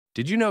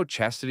Did you know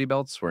chastity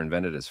belts were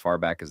invented as far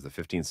back as the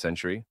 15th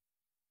century?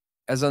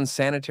 As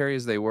unsanitary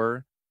as they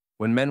were,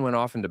 when men went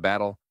off into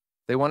battle,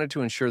 they wanted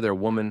to ensure their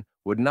woman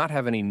would not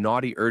have any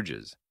naughty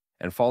urges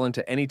and fall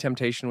into any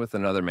temptation with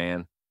another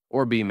man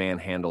or be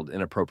manhandled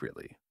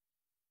inappropriately.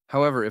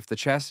 However, if the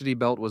chastity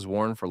belt was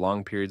worn for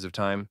long periods of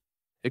time,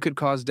 it could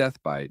cause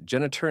death by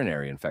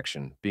genitourinary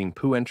infection, being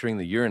poo entering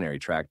the urinary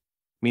tract,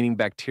 meaning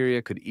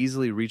bacteria could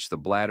easily reach the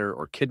bladder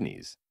or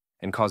kidneys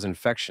and cause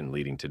infection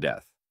leading to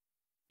death.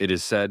 It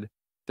is said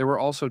there were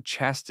also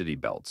chastity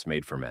belts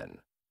made for men.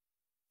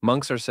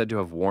 Monks are said to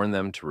have worn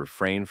them to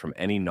refrain from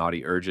any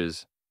naughty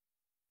urges.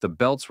 The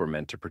belts were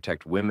meant to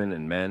protect women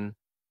and men,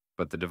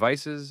 but the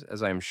devices,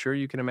 as I am sure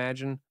you can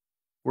imagine,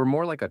 were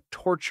more like a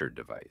torture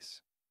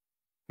device.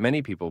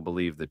 Many people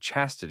believe the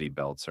chastity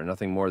belts are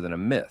nothing more than a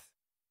myth,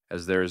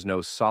 as there is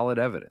no solid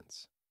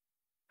evidence.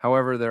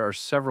 However, there are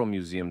several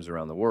museums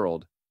around the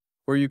world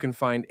where you can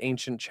find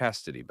ancient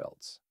chastity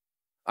belts.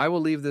 I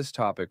will leave this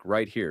topic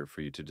right here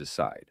for you to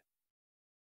decide.